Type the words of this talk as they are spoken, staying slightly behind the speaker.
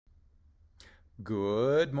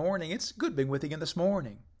Good morning. It's good being with you again this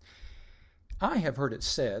morning. I have heard it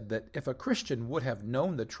said that if a Christian would have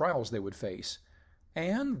known the trials they would face,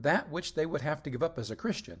 and that which they would have to give up as a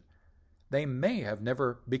Christian, they may have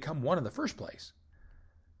never become one in the first place.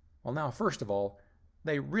 Well, now, first of all,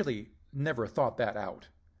 they really never thought that out.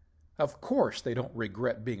 Of course they don't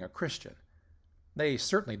regret being a Christian. They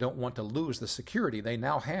certainly don't want to lose the security they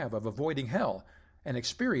now have of avoiding hell and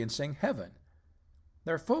experiencing heaven.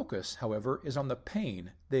 Their focus, however, is on the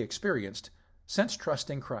pain they experienced since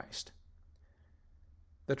trusting Christ.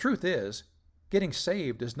 The truth is, getting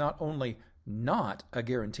saved is not only not a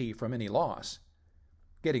guarantee from any loss.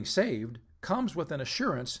 Getting saved comes with an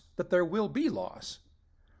assurance that there will be loss.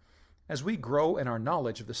 As we grow in our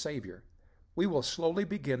knowledge of the Savior, we will slowly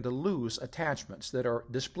begin to lose attachments that are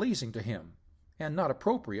displeasing to Him and not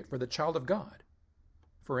appropriate for the child of God.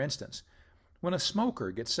 For instance, when a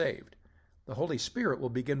smoker gets saved, the Holy Spirit will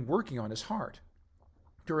begin working on his heart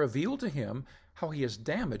to reveal to him how he is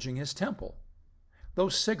damaging his temple.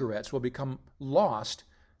 Those cigarettes will become lost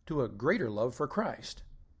to a greater love for Christ.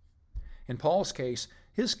 In Paul's case,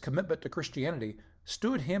 his commitment to Christianity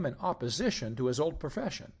stood him in opposition to his old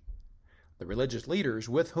profession. The religious leaders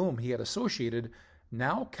with whom he had associated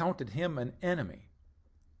now counted him an enemy.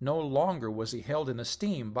 No longer was he held in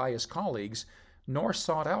esteem by his colleagues, nor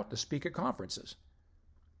sought out to speak at conferences.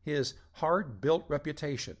 His hard-built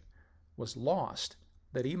reputation was lost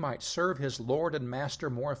that he might serve his Lord and Master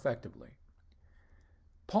more effectively.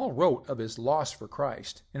 Paul wrote of his loss for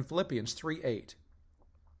Christ in Philippians 3:8.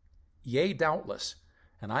 Yea, doubtless,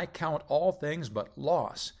 and I count all things but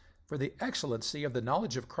loss for the excellency of the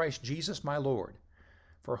knowledge of Christ Jesus my Lord,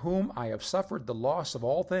 for whom I have suffered the loss of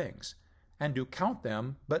all things, and do count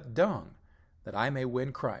them but dung, that I may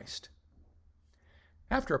win Christ.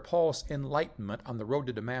 After Paul's enlightenment on the road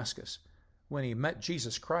to Damascus, when he met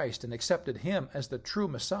Jesus Christ and accepted Him as the true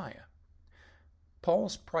Messiah,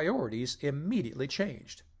 Paul's priorities immediately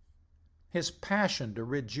changed. His passion to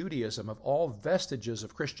rid Judaism of all vestiges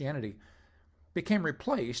of Christianity became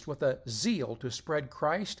replaced with a zeal to spread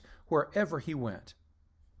Christ wherever he went.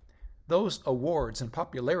 Those awards and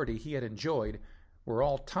popularity he had enjoyed were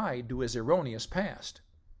all tied to his erroneous past.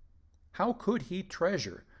 How could he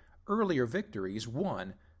treasure earlier victories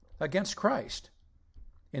won against Christ?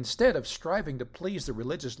 Instead of striving to please the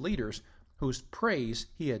religious leaders whose praise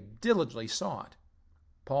he had diligently sought,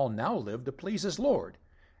 Paul now lived to please his Lord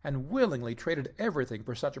and willingly traded everything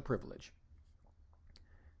for such a privilege.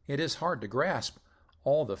 It is hard to grasp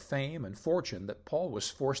all the fame and fortune that Paul was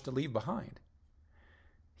forced to leave behind.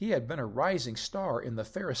 He had been a rising star in the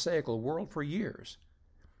Pharisaical world for years.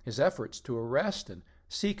 His efforts to arrest and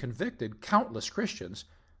see convicted countless Christians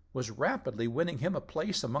was rapidly winning him a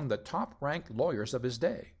place among the top-ranked lawyers of his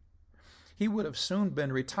day. He would have soon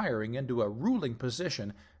been retiring into a ruling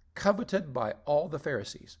position coveted by all the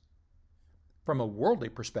Pharisees. From a worldly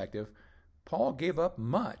perspective, Paul gave up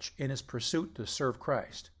much in his pursuit to serve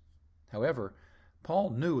Christ. However, Paul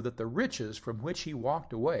knew that the riches from which he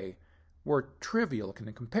walked away were trivial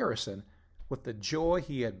in comparison with the joy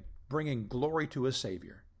he had bringing glory to his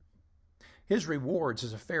Savior. His rewards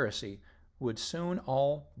as a Pharisee would soon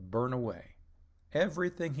all burn away.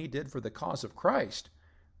 Everything he did for the cause of Christ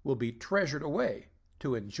will be treasured away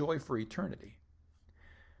to enjoy for eternity.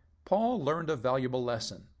 Paul learned a valuable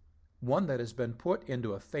lesson, one that has been put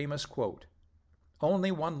into a famous quote.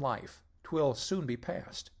 Only one life, 'twill soon be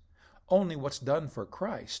past. Only what's done for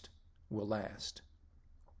Christ will last.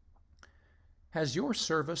 Has your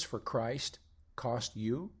service for Christ cost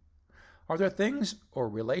you? Are there things or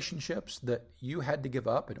relationships that you had to give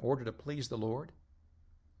up in order to please the Lord?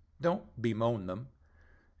 Don't bemoan them,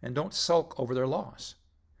 and don't sulk over their loss.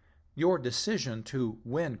 Your decision to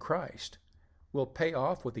win Christ will pay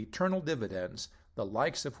off with eternal dividends, the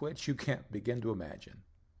likes of which you can't begin to imagine.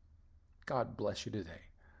 God bless you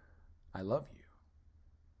today. I love you.